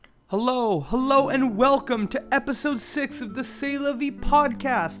Hello, and welcome to episode 6 of the C'est La Vie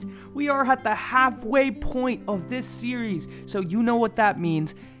podcast. We are at the halfway point of this series, so you know what that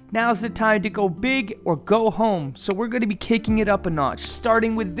means. Now's the time to go big or go home, so we're going to be kicking it up a notch,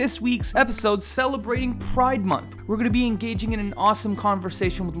 starting with this week's episode celebrating Pride Month. We're going to be engaging in an awesome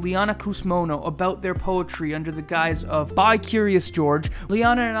conversation with Liana Cusmono about their poetry under the guise of By Curious George.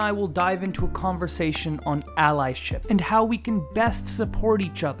 Liana and I will dive into a conversation on allyship and how we can best support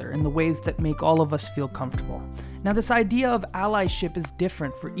each other in the ways that make all of us feel comfortable. Now, this idea of allyship is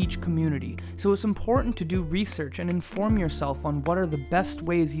different for each community, so it's important to do research and inform yourself on what are the best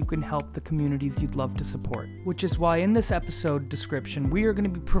ways you can help the communities you'd love to support. Which is why in this episode description, we are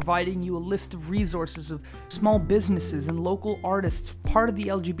going to be providing you a list of resources of small businesses and local artists, part of the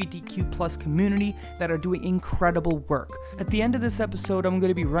LGBTQ+ community, that are doing incredible work. At the end of this episode, I'm going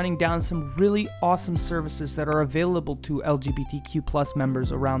to be running down some really awesome services that are available to LGBTQ+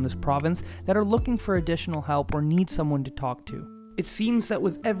 members around this province that are looking for additional help or need someone to talk to. It seems that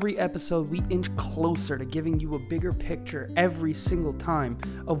with every episode we inch closer to giving you a bigger picture every single time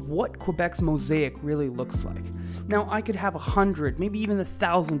of what Quebec's mosaic really looks like. Now, I could have 100, maybe even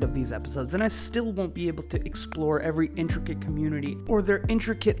 1,000 of these episodes, and I still won't be able to explore every intricate community or their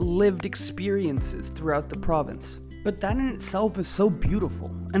intricate lived experiences throughout the province. But that in itself is so beautiful,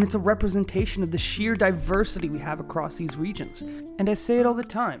 and it's a representation of the sheer diversity we have across these regions. And I say it all the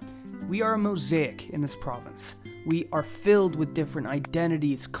time, we are a mosaic in this province. We are filled with different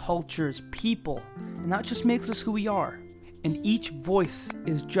identities, cultures, people, and that just makes us who we are. And each voice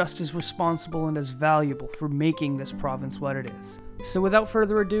is just as responsible and as valuable for making this province what it is. So without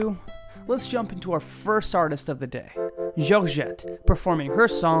further ado, let's jump into our first artist of the day, Georgette, performing her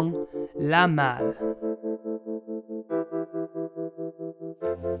song, La Malle.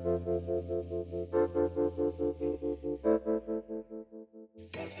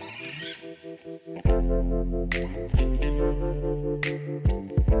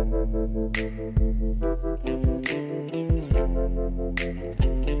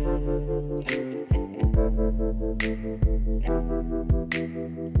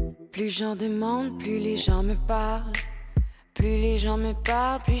 Plus j'en demande, plus les gens me parlent. Plus les gens me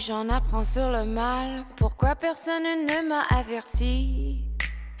parlent, plus j'en apprends sur le mal. Pourquoi personne ne m'a averti?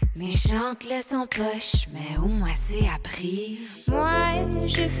 Méchante laisse en poche, mais au moins c'est appris. Moi,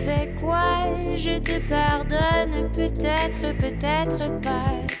 je fais quoi? Je te pardonne, peut-être, peut-être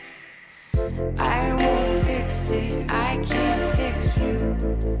pas. I won't fix it, I can't fix you.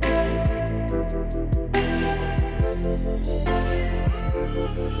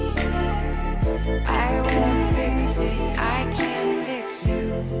 I won't fix it, I can't fix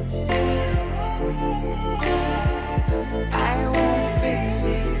you. I won't fix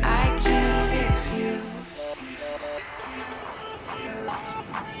it, I can't fix you.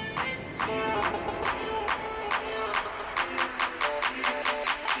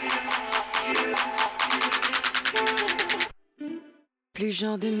 Plus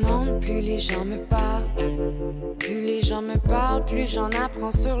j'en demande, plus les gens me parlent. Plus les gens me parlent, plus j'en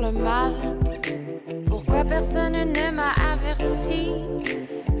apprends sur le mal. Pourquoi personne ne m'a averti?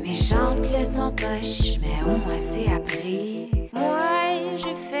 Méchante laisse en poche, mais au moins c'est appris. Moi,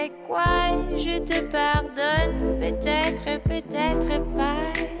 je fais quoi? Je te pardonne, peut-être, peut-être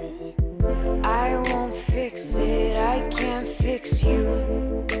pas. I won't fix it, I can't fix you.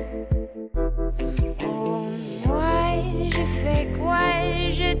 Oh, moi, je fais quoi?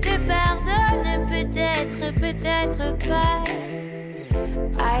 Je te pardonne, peut-être, peut-être pas.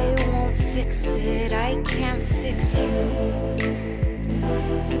 I won't fix it, I can't fix you.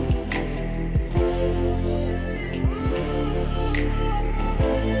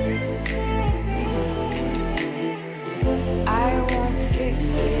 I won't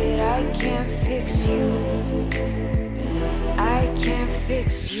fix it, I can't fix you. I can't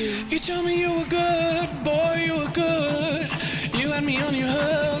fix you. You told me you were good, boy, you were good. You had me on your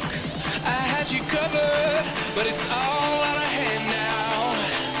hook, I had you covered, but it's all out of hand now.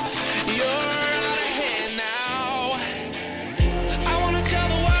 You're out of hand now. I wanna tell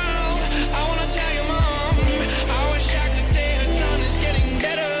the world, I wanna tell your mom. I wish I could say her son is getting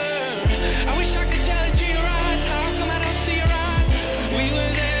better. I wish I could tell it to your eyes. How come I don't see your eyes? We were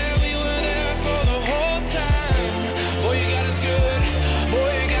there for the whole time. Boy, you got us good,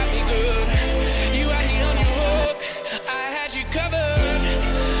 boy, you got me good. You had me on your hook, I had you covered.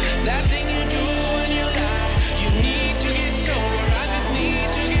 That thing you do when you lie, you need to get sober. I just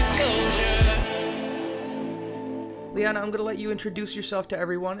need to get closure. Liana, I'm going to let you introduce yourself to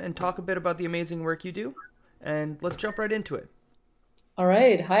everyone and talk a bit about the amazing work you do, and let's jump right into it. All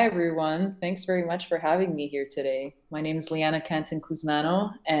right. Hi, everyone. Thanks very much for having me here today. My name is Liana Canton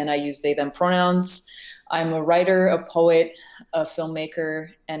Kuzmano, and I use they, them pronouns. I'm a writer, a poet, a filmmaker,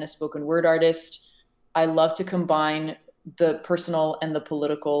 and a spoken word artist. I love to combine the personal and the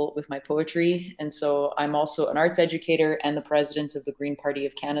political with my poetry. And so I'm also an arts educator and the president of the Green Party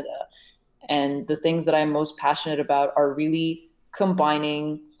of Canada. And the things that I'm most passionate about are really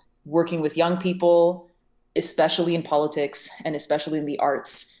combining working with young people, especially in politics and especially in the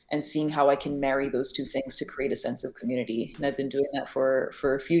arts, and seeing how I can marry those two things to create a sense of community. And I've been doing that for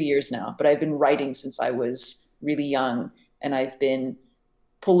a few years now, but I've been writing since I was really young, and I've been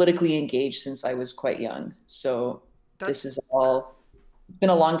politically engaged since I was quite young. So this That's is all, it's been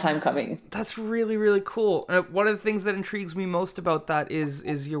a long time coming. that's really really cool. One of the things that intrigues me most about that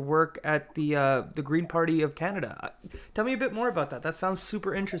is your work at the Green Party of Canada. Tell me a bit more about that. That sounds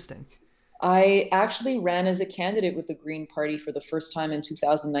super interesting. I actually ran as a candidate with the Green Party for the first time in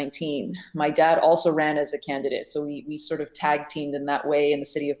 2019. My dad also ran as a candidate, so we sort of tag teamed in that way in the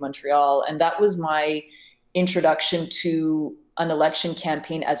city of Montreal. And that was my introduction to an election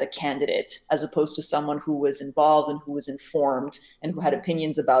campaign as a candidate, as opposed to someone who was involved and who was informed and who had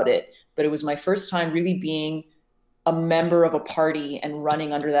opinions about it. But it was my first time really being a member of a party and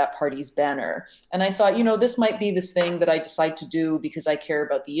running under that party's banner. And I thought, this might be this thing that I decide to do because I care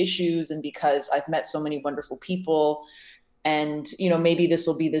about the issues and because I've met so many wonderful people. And, maybe this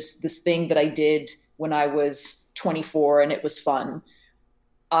will be this thing that I did when I was 24 and it was fun.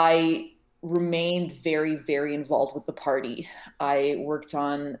 I remained very, very involved with the party. I worked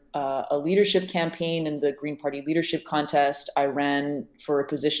on a leadership campaign in the Green Party leadership contest. I ran for a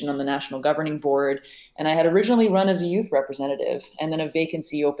position on the national governing board, and I had originally run as a youth representative, and then a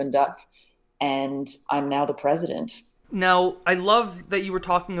vacancy opened up, and I'm now the president. Now, I love that you were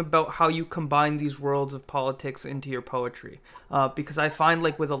talking about how you combine these worlds of politics into your poetry, because I find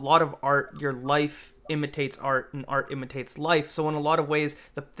like with a lot of art, your life imitates art and art imitates life. So in a lot of ways,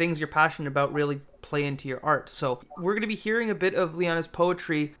 the things you're passionate about really play into your art. So we're going to be hearing a bit of Liana's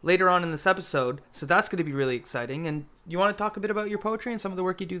poetry later on in this episode, so that's going to be really exciting. And you want to talk a bit about your poetry and some of the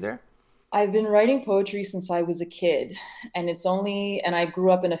work you do there? I've been writing poetry since I was a kid, and I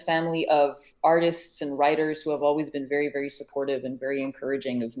grew up in a family of artists and writers who have always been very, very supportive and very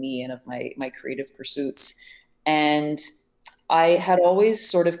encouraging of me and of my creative pursuits. And I had always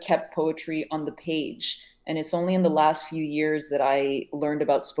sort of kept poetry on the page. And it's only in the last few years that I learned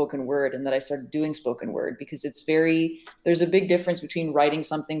about spoken word and that I started doing spoken word, because there's a big difference between writing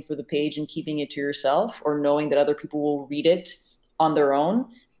something for the page and keeping it to yourself, or knowing that other people will read it on their own,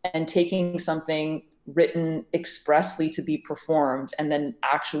 and taking something written expressly to be performed and then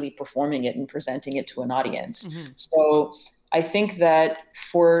actually performing it and presenting it to an audience. Mm-hmm. So I think that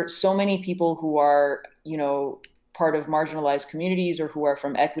for so many people who are, part of marginalized communities or who are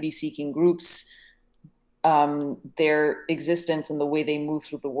from equity seeking groups, their existence and the way they move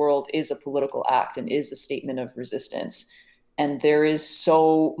through the world is a political act and is a statement of resistance. And there is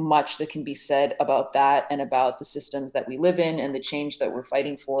so much that can be said about that and about the systems that we live in and the change that we're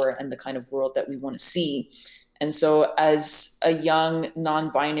fighting for and the kind of world that we want to see. And so, as a young,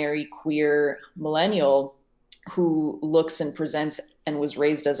 non binary, queer millennial who looks and presents and was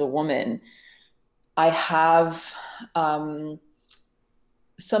raised as a woman, I have some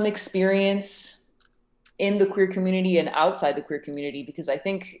experience in the queer community and outside the queer community, because I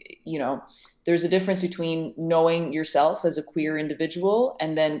think, there's a difference between knowing yourself as a queer individual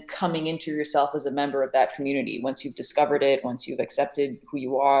and then coming into yourself as a member of that community. Once you've discovered it, once you've accepted who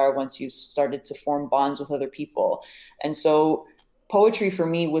you are, once you've started to form bonds with other people. And so poetry for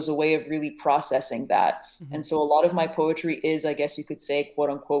me was a way of really processing that. Mm-hmm. And so a lot of my poetry is, I guess you could say,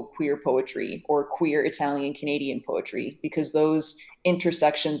 quote unquote, queer poetry or queer Italian Canadian poetry, because those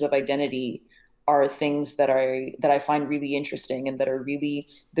intersections of identity are things that I find really interesting and that are really,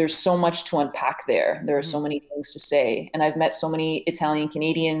 there's so much to unpack there. There are so many things to say. And I've met so many Italian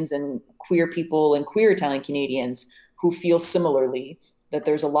Canadians and queer people and queer Italian Canadians who feel similarly, that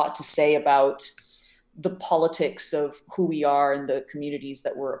there's a lot to say about the politics of who we are and the communities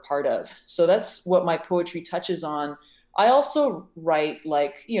that we're a part of. So that's what my poetry touches on. I also write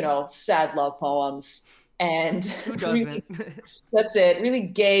sad love poems. And Who really, doesn't? that's it. Really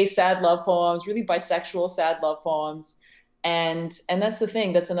gay, sad love poems, really bisexual, sad love poems. And that's the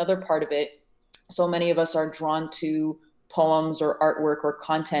thing. That's another part of it. So many of us are drawn to poems or artwork or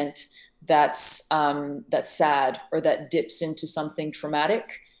content that's sad or that dips into something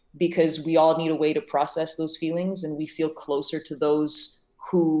traumatic, because we all need a way to process those feelings, and we feel closer to those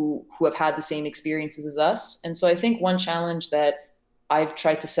who have had the same experiences as us. And so I think one challenge that I've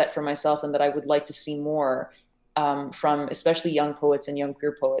tried to set for myself and that I would like to see more from especially young poets and young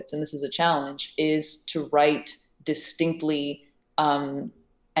queer poets, and this is a challenge, is to write distinctly and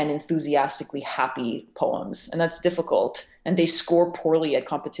enthusiastically happy poems. And that's difficult. And they score poorly at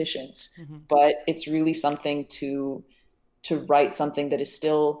competitions. But it's really something to write something that is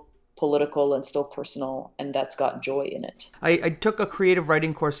still political and still personal, and that's got joy in it. I took a creative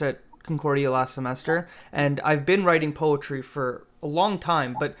writing course at Concordia last semester, and I've been writing poetry for a long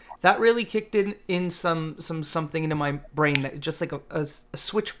time, but that really kicked in something into my brain that just like a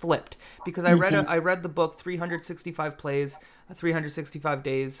switch flipped, because I read the book 365 Plays, 365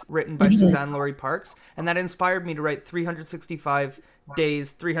 Days, written by Suzanne Laurie Parks, and that inspired me to write 365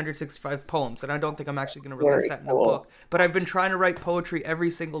 days, 365 poems. And I don't think I'm actually going to release that in a book, but I've been trying to write poetry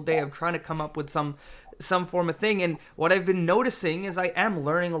every single day. I'm trying to come up with some form of thing. And what I've been noticing is I am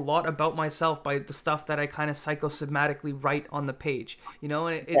learning a lot about myself by the stuff that I kind of psychosomatically write on the page, you know.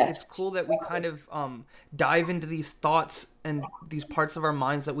 And it's cool that we kind of dive into these thoughts and these parts of our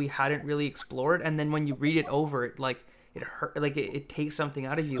minds that we hadn't really explored. And then when you read it over, it like it hurt, like it takes something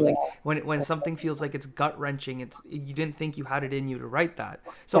out of you. Like when something feels like it's gut wrenching, you didn't think you had it in you to write that.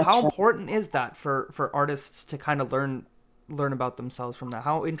 So how important is that for artists to kind of learn about themselves from that?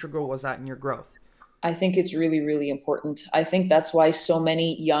 How integral was that in your growth? I think it's really, really important. I think that's why so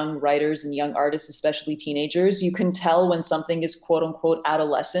many young writers and young artists, especially teenagers, you can tell when something is quote unquote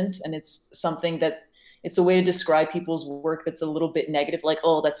adolescent, and it's something that it's a way to describe people's work that's a little bit negative, like,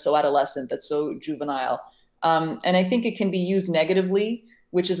 oh, that's so adolescent, that's so juvenile. And I think it can be used negatively,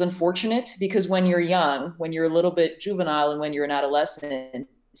 which is unfortunate, because when you're young, when you're a little bit juvenile and when you're an adolescent,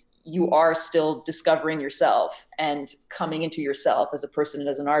 you are still discovering yourself and coming into yourself as a person and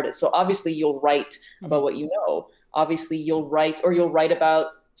as an artist. So obviously you'll write about what you know. Obviously you'll write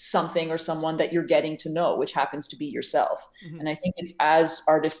about something or someone that you're getting to know, which happens to be yourself. And I think it's as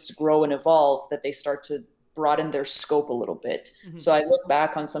artists grow and evolve that they start to broaden their scope a little bit. So I look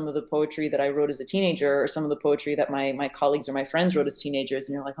back on some of the poetry that I wrote as a teenager, or some of the poetry that my colleagues or my friends wrote as teenagers,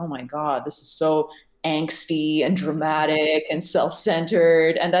 and you're like, oh my God, this is so angsty and dramatic and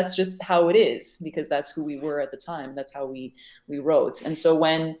self-centered. And that's just how it is, because that's who we were at the time. That's how we wrote. And so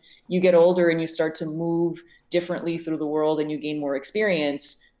when you get older and you start to move differently through the world and you gain more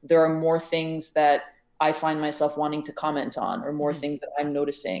experience, there are more things that I find myself wanting to comment on, or more things that I'm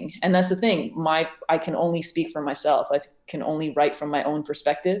noticing. And that's the thing. I can only speak for myself. I can only write from my own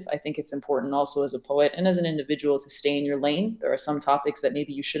perspective. I think it's important also as a poet and as an individual to stay in your lane. There are some topics that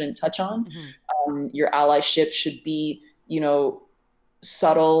maybe you shouldn't touch on. Your allyship should be,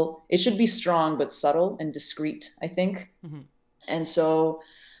 subtle. It should be strong, but subtle and discreet, I think. And so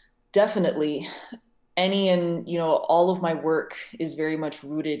definitely all of my work is very much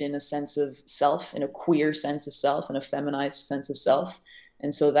rooted in a sense of self, in a queer sense of self, and a feminized sense of self.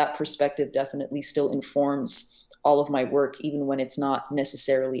 And so that perspective definitely still informs all of my work, even when it's not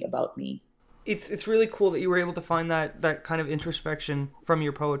necessarily about me. It's really cool that you were able to find that kind of introspection from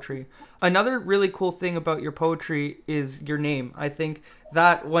your poetry. Another really cool thing about your poetry is your name. I think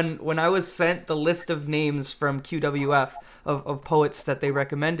that when I was sent the list of names from QWF of poets that they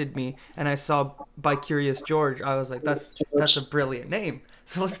recommended me, and I saw By Curious George, I was like, that's a brilliant name.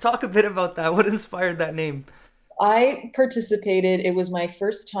 So let's talk a bit about that. What inspired that name? I participated. It was my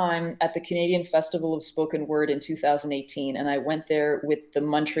first time at the Canadian Festival of Spoken Word in 2018. And I went there with the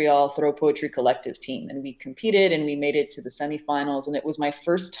Montreal Throw Poetry Collective team. And we competed and we made it to the semifinals. And it was my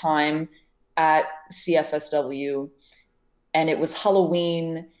first time at CFSW. And it was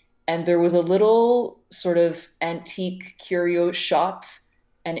Halloween. And there was a little sort of antique curio shop.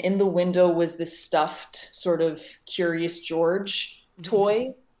 And in the window was this stuffed sort of Curious George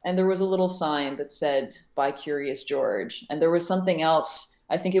toy. And there was a little sign that said, By Curious George. And there was something else.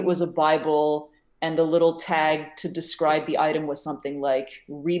 I think it was a Bible. And the little tag to describe the item was something like,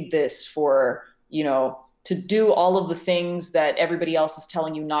 read this for, to do all of the things that everybody else is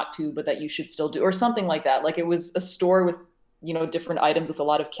telling you not to, but that you should still do, or something like that. Like it was a store with, different items with a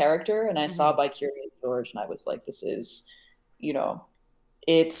lot of character. And I saw By Curious George and I was like, this is,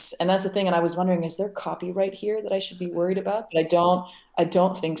 and that's the thing. And I was wondering, is there copyright here that I should be worried about? But I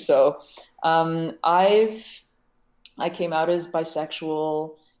don't think so. I came out as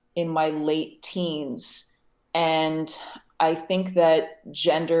bisexual in my late teens. And I think that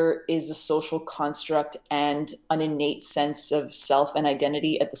gender is a social construct and an innate sense of self and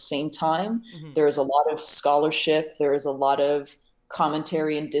identity at the same time. There is a lot of scholarship. There is a lot of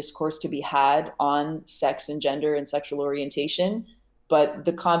commentary and discourse to be had on sex and gender and sexual orientation. But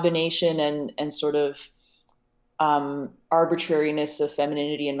the combination and sort of arbitrariness of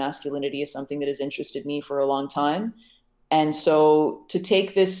femininity and masculinity is something that has interested me for a long time. And so to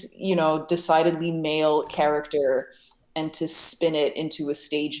take this, decidedly male character and to spin it into a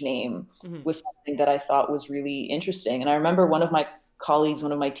stage name was something that I thought was really interesting. And I remember one of my colleagues,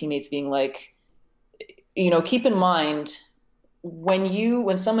 one of my teammates being like, keep in mind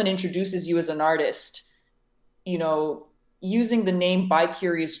when someone introduces you as an artist, using the name By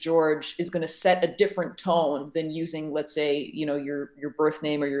Curious George is going to set a different tone than using, let's say, your birth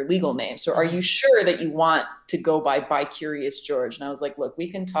name or your legal name. So are you sure that you want to go by Curious George? And I was like, look, we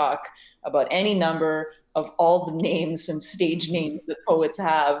can talk about any number of all the names and stage names that poets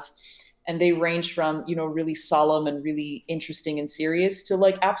have. And they range from, really solemn and really interesting and serious to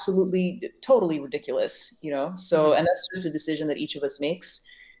like absolutely totally ridiculous, So, and that's just a decision that each of us makes.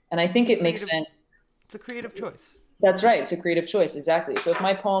 And I think it makes sense. It's a creative choice. That's right. It's a creative choice. Exactly. So if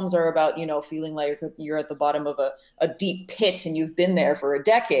my poems are about, feeling like you're at the bottom of a deep pit and you've been there for a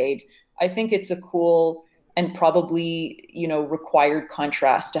decade, I think it's a cool and probably, required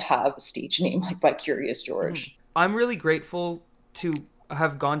contrast to have a stage name like By Curious George. I'm really grateful to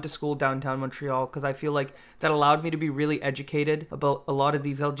have gone to school downtown Montreal because I feel like that allowed me to be really educated about a lot of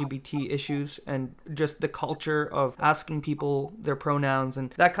these LGBT issues and just the culture of asking people their pronouns,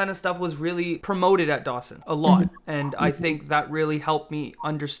 and that kind of stuff was really promoted at Dawson a lot. And I think that really helped me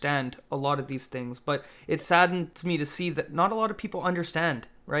understand a lot of these things. But it saddens me to see that not a lot of people understand,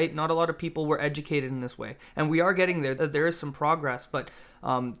 right? Not a lot of people were educated in this way. And we are getting there. There is some progress, but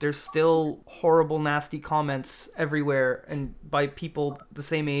there's still horrible, nasty comments everywhere and by people the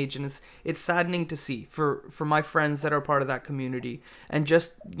same age. And it's saddening to see for my friends that are part of that community. And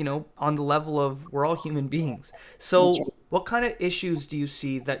just, on the level of we're all human beings. So what kind of issues do you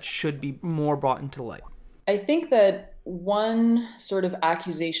see that should be more brought into light? I think that one sort of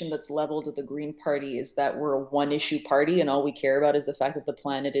accusation that's leveled at the Green Party is that we're a one-issue party and all we care about is the fact that the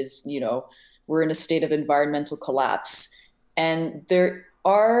planet is, we're in a state of environmental collapse. And there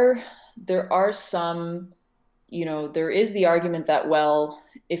are some, there is the argument that, well,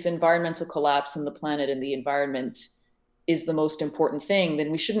 if environmental collapse and the planet and the environment is the most important thing,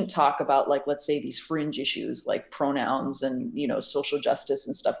 then we shouldn't talk about, like, let's say these fringe issues like pronouns and, social justice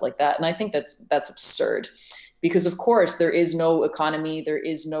and stuff like that. And I think that's absurd because, of course, there is no economy, there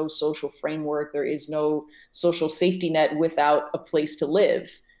is no social framework, there is no social safety net without a place to live.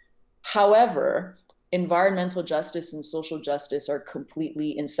 However, environmental justice and social justice are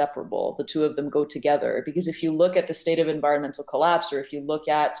completely inseparable. The two of them go together because if you look at the state of environmental collapse, or if you look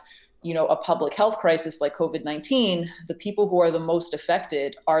at, a public health crisis like COVID-19, the people who are the most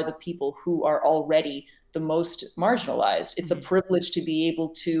affected are the people who are already the most marginalized. It's a privilege to be able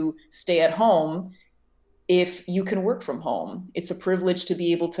to stay at home if you can work from home. It's a privilege to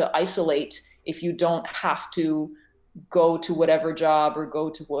be able to isolate if you don't have to go to whatever job or go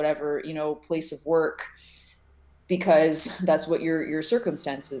to whatever, place of work, because that's what your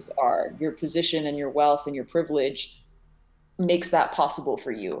circumstances are. Your position and your wealth and your privilege makes that possible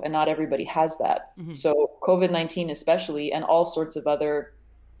for you. And not everybody has that. So COVID-19 especially, and all sorts of other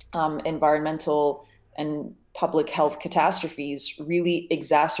environmental and public health catastrophes really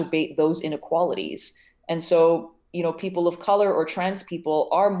exacerbate those inequalities. And so, people of color or trans people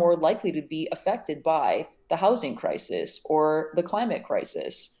are more likely to be affected by the housing crisis or the climate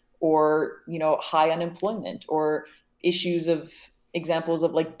crisis or, high unemployment or examples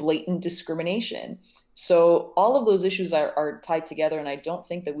of like blatant discrimination. So all of those issues are tied together, and I don't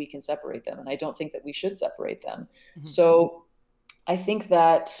think that we can separate them, and I don't think that we should separate them. So I think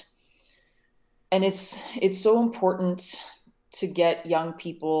that, and it's so important to get young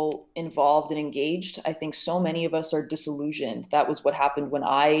people involved and engaged. I think so many of us are disillusioned. That was what happened when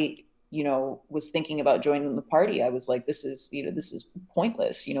I, was thinking about joining the party. I was like, this is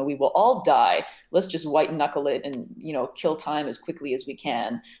pointless. We will all die. Let's just white knuckle it and, kill time as quickly as we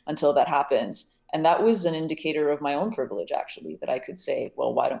can until that happens. And that was an indicator of my own privilege, actually, that I could say,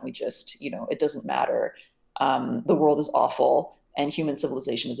 well, why don't we just, it doesn't matter. The world is awful and human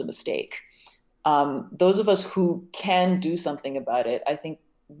civilization is a mistake. Those of us who can do something about it, I think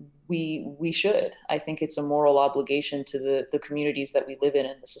we should. I think it's a moral obligation to the communities that we live in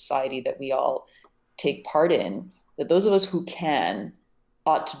and the society that we all take part in, that those of us who can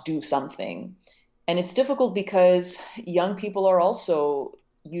ought to do something. And it's difficult because young people are also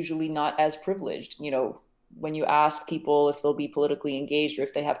usually not as privileged. When you ask people if they'll be politically engaged or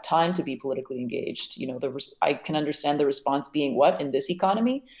if they have time to be politically engaged, I can understand the response being, what, in this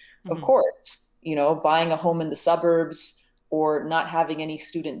economy? Of course, buying a home in the suburbs or not having any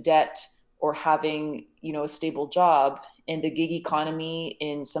student debt or having, a stable job in the gig economy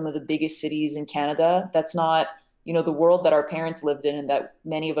in some of the biggest cities in Canada. That's not, the world that our parents lived in and that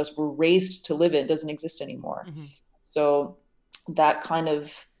many of us were raised to live in doesn't exist anymore. So that kind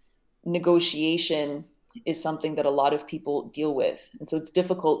of negotiation is something that a lot of people deal with. And so it's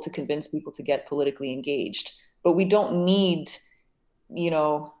difficult to convince people to get politically engaged. But we don't need,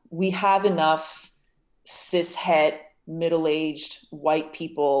 we have enough cishet, middle-aged white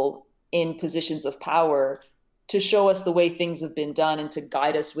people in positions of power to show us the way things have been done and to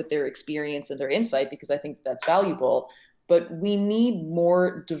guide us with their experience and their insight, because I think that's valuable. But we need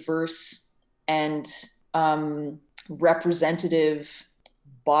more diverse and representative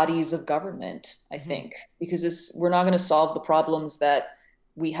bodies of government, I think, because we're not going to solve the problems that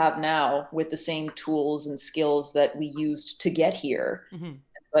we have now with the same tools and skills that we used to get here. Mm-hmm.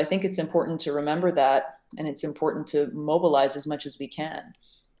 So I think it's important to remember that, and it's important to mobilize as much as we can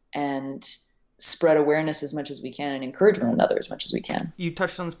and spread awareness as much as we can and encourage one another as much as we can. You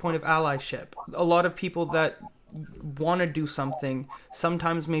touched on this point of allyship. A lot of people that want to do something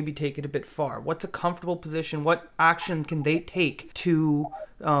sometimes maybe take it a bit far. What's a comfortable position? What action can they take to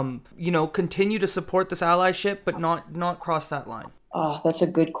continue to support this allyship but not cross that line? Oh, that's a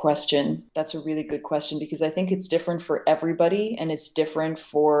good question. That's a really good question, because I think it's different for everybody and it's different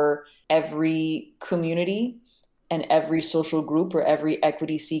for every community and every social group or every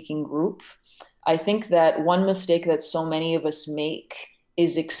equity-seeking group. I think that one mistake that so many of us make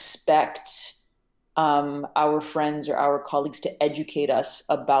is expect our friends or our colleagues to educate us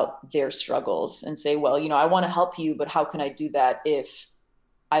about their struggles and say, well, I want to help you, but how can I do that if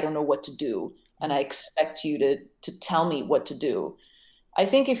I don't know what to do? And I expect you to tell me what to do. I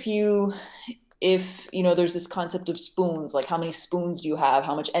think if there's this concept of spoons, like how many spoons do you have?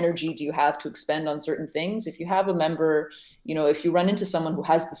 How much energy do you have to expend on certain things? If you have a member, if you run into someone who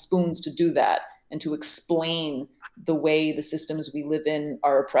has the spoons to do that and to explain the way the systems we live in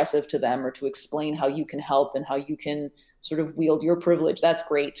are oppressive to them, or to explain how you can help and how you can sort of wield your privilege, that's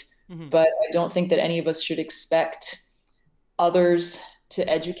great. Mm-hmm. But I don't think that any of us should expect others to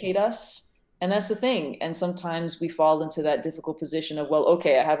educate us. And that's the thing. And sometimes we fall into that difficult position of, well,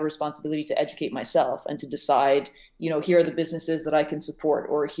 okay, I have a responsibility to educate myself and to decide, here are the businesses that I can support,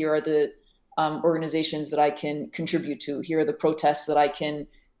 or here are the organizations that I can contribute to. Here are the protests that I can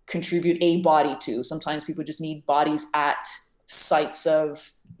contribute a body to. Sometimes people just need bodies at sites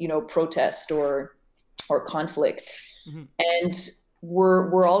of, protest or conflict. Mm-hmm. And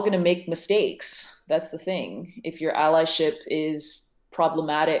we're all going to make mistakes. That's the thing. If your allyship is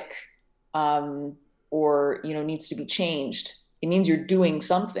problematic, or needs to be changed, it means you're doing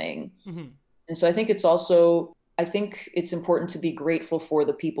something. Mm-hmm. And so I think it's important to be grateful for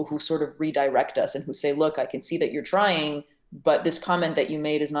the people who sort of redirect us and who say, look, I can see that you're trying, but this comment that you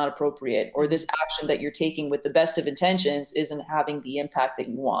made is not appropriate, or this action that you're taking with the best of intentions isn't having the impact that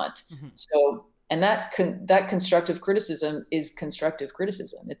you want. Mm-hmm. So, and that constructive criticism is constructive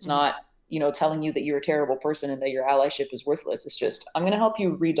criticism. It's not, telling you that you're a terrible person and that your allyship is worthless. It's just, I'm going to help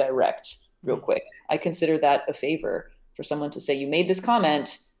you redirect real quick. I consider that a favor for someone to say, you made this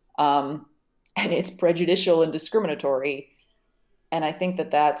comment, and it's prejudicial and discriminatory. And I think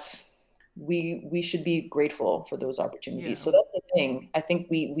we should be grateful for those opportunities. Yeah. So that's the thing. I think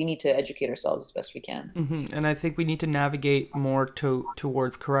we need to educate ourselves as best we can. Mm-hmm. And I think we need to navigate more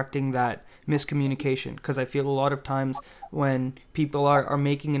towards correcting that miscommunication, because I feel a lot of times when people are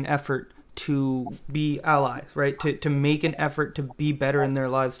making an effort to be allies, right? To make an effort to be better in their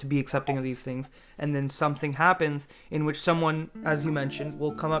lives, to be accepting of these things. And then something happens in which someone, as you mentioned,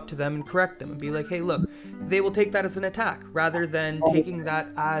 will come up to them and correct them and be like, hey, look, they will take that as an attack rather than taking that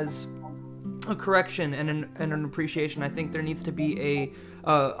as a correction and an appreciation. I think there needs to be a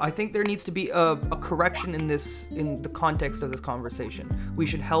correction in the context of this conversation. We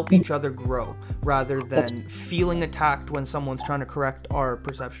should help each other grow rather than feeling attacked when someone's trying to correct our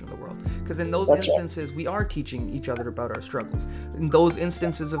perception of the world. Because in those instances, we are teaching each other about our struggles. In those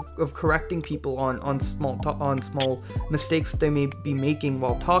instances of correcting people on small mistakes that they may be making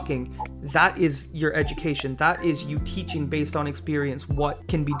while talking, that is your education. That is you teaching based on experience what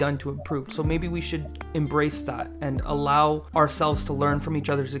can be done to improve. So maybe we should embrace that and allow ourselves to learn from each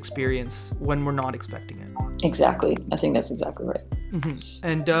other's experience when we're not expecting it. Exactly. I think that's exactly right. Mm-hmm.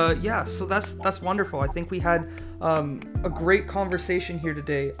 And so that's wonderful. I think we had a great conversation here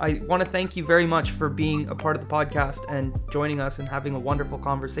today. I want to thank you very much for being a part of the podcast and joining us and having a wonderful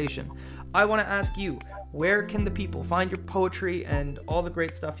conversation. I want to ask you, where can the people find your poetry and all the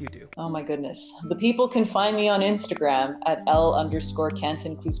great stuff you do? Oh my goodness. The people can find me on Instagram at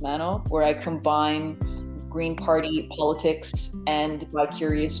L_Canton Kuzmano, where I combine Green Party politics and by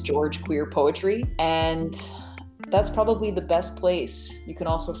Curious George queer poetry. And that's probably the best place. You can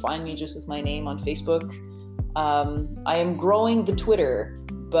also find me just with my name on Facebook. I am growing the Twitter,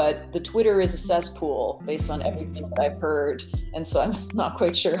 but the Twitter is a cesspool based on everything that I've heard. And so I'm not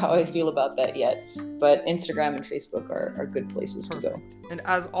quite sure how I feel about that yet. But Instagram and Facebook are good places to go. And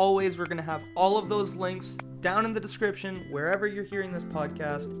as always, we're going to have all of those links down in the description, wherever you're hearing this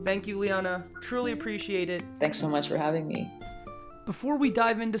podcast. Thank you, Liana. Truly appreciate it. Thanks so much for having me. Before we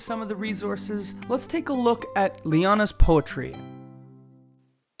dive into some of the resources, let's take a look at Liana's poetry.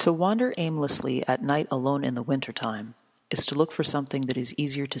 To wander aimlessly at night alone in the wintertime is to look for something that is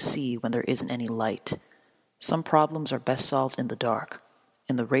easier to see when there isn't any light. Some problems are best solved in the dark,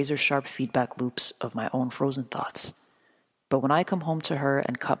 in the razor-sharp feedback loops of my own frozen thoughts. But when I come home to her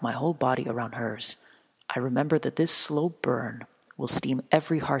and cup my whole body around hers, I remember that this slow burn will steam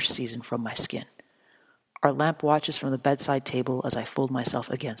every harsh season from my skin. Our lamp watches from the bedside table as I fold myself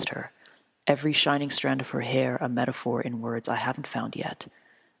against her, every shining strand of her hair a metaphor in words I haven't found yet.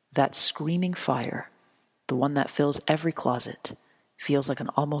 That screaming fire, the one that fills every closet, feels like an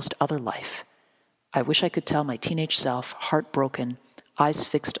almost other life. I wish I could tell my teenage self, heartbroken, eyes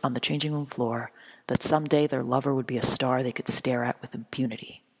fixed on the changing room floor, that someday their lover would be a star they could stare at with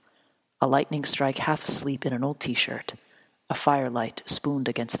impunity. A lightning strike half asleep in an old t-shirt, a firelight spooned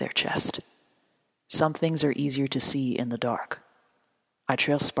against their chest. Some things are easier to see in the dark. I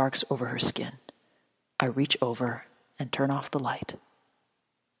trail sparks over her skin. I reach over and turn off the light.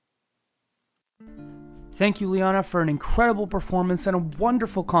 Thank you, Liana, for an incredible performance and a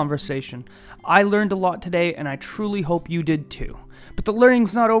wonderful conversation. I learned a lot today, and I truly hope you did too. But the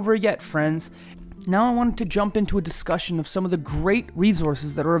learning's not over yet, friends. Now I wanted to jump into a discussion of some of the great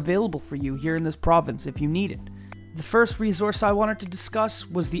resources that are available for you here in this province if you need it. The first resource I wanted to discuss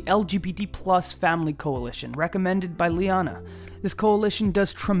was the LGBT+ Family Coalition, recommended by Liana. This coalition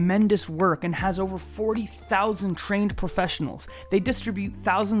does tremendous work and has over 40,000 trained professionals. They distribute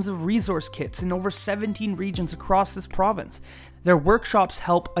thousands of resource kits in over 17 regions across this province. Their workshops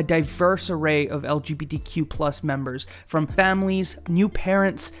help a diverse array of LGBTQ+ members, from families, new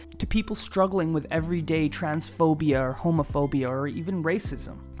parents, to people struggling with everyday transphobia or homophobia or even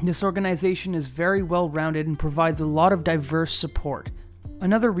racism. This organization is very well-rounded and provides a lot of diverse support.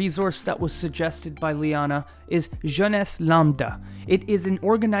 Another resource that was suggested by Liana is Jeunesse Lambda. It is an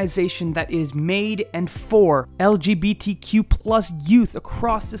organization that is made and for LGBTQ+ youth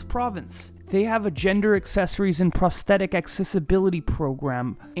across this province. They have a gender accessories and prosthetic accessibility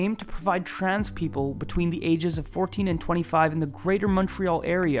program aimed to provide trans people between the ages of 14 and 25 in the greater Montreal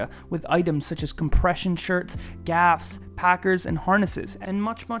area with items such as compression shirts, gaffs, packers, and harnesses, and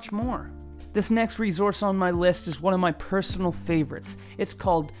much, much more. This next resource on my list is one of my personal favorites. It's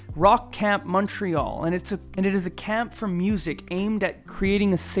called Rock Camp Montreal, and it is a camp for music aimed at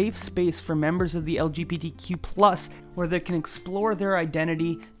creating a safe space for members of the LGBTQ+, where they can explore their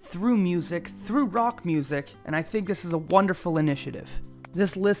identity through music, through rock music, and I think this is a wonderful initiative.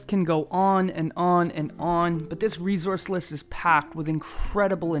 This list can go on and on and on, but this resource list is packed with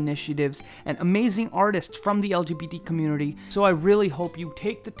incredible initiatives and amazing artists from the LGBT community, so I really hope you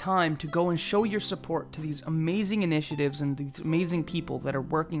take the time to go and show your support to these amazing initiatives and these amazing people that are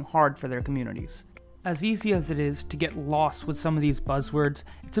working hard for their communities. As easy as it is to get lost with some of these buzzwords,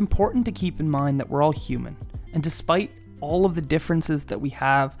 it's important to keep in mind that we're all human, and despite all of the differences that we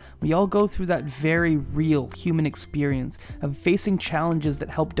have, we all go through that very real human experience of facing challenges that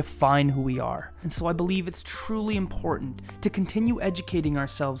help define who we are. And so I believe it's truly important to continue educating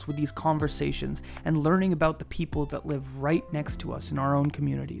ourselves with these conversations and learning about the people that live right next to us in our own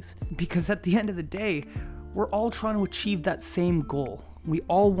communities. Because at the end of the day, we're all trying to achieve that same goal. We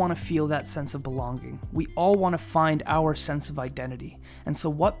all want to feel that sense of belonging. We all want to find our sense of identity. And so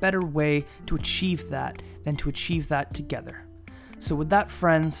what better way to achieve that than to achieve that together? So with that,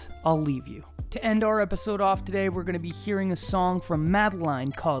 friends, I'll leave you. To end our episode off today, we're going to be hearing a song from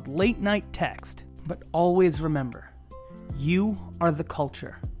Madeline called Late Night Text. But always remember, you are the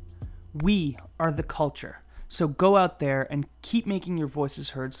culture. We are the culture. So go out there and keep making your voices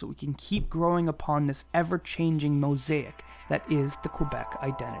heard so we can keep growing upon this ever-changing mosaic that is the Quebec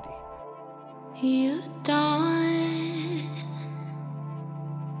identity. You don't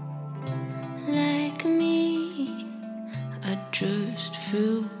like me, I just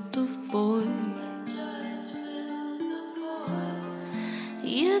feel the void.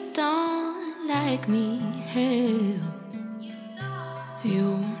 You don't like me, hell,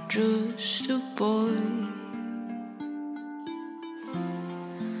 you're just a boy.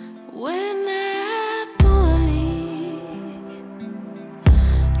 When I pull in,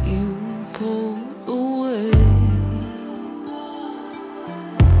 you pull away.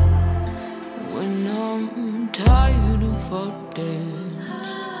 When I'm tired of our dance,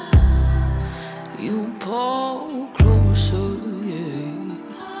 you pull closer, yeah.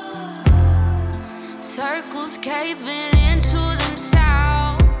 circles caving into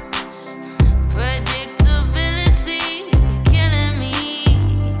themselves. Predictability killing me.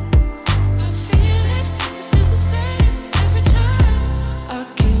 I feel it feels the same every time. I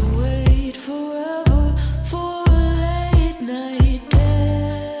can't wait forever for a late night dance.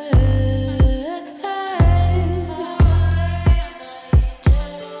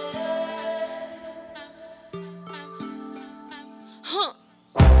 Huh.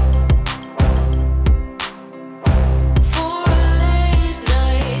 For a late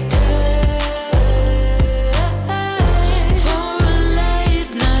night text. For a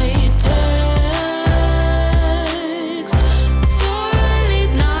late night text. For a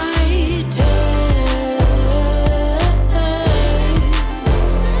late night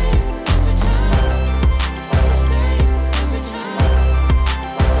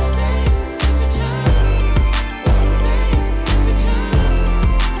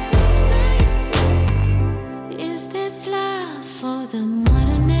Is this love for the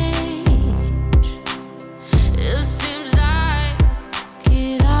modern age? It seems like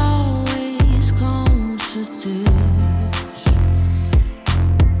it always comes to this.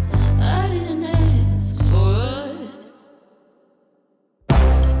 I didn't ask for it.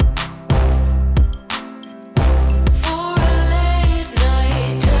 For a late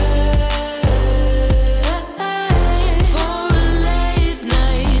night text. For a late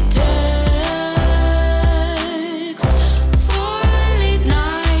night text. For a late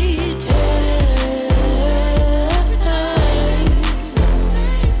night text.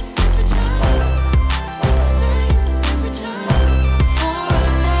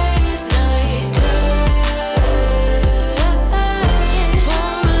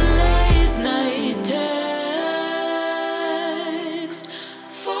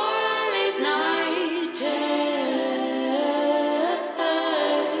 For a late night text.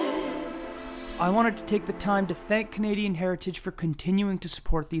 I wanted to take the time to thank Canadian Heritage for continuing to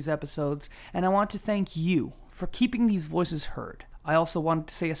support these episodes, and I want to thank you for keeping these voices heard. I also wanted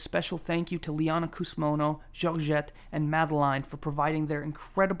to say a special thank you to Liana Kusmono, Georgette, and Madeline for providing their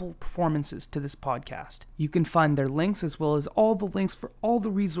incredible performances to this podcast. You can find their links as well as all the links for all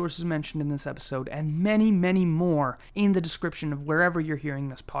the resources mentioned in this episode and many, many more in the description of wherever you're hearing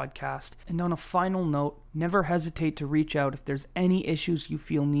this podcast. And on a final note, never hesitate to reach out if there's any issues you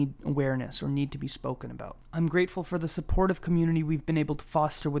feel need awareness or need to be spoken about. I'm grateful for the supportive community we've been able to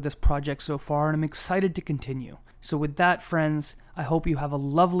foster with this project so far, and I'm excited to continue. So with that, friends, I hope you have a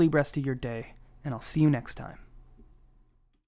lovely rest of your day, and I'll see you next time.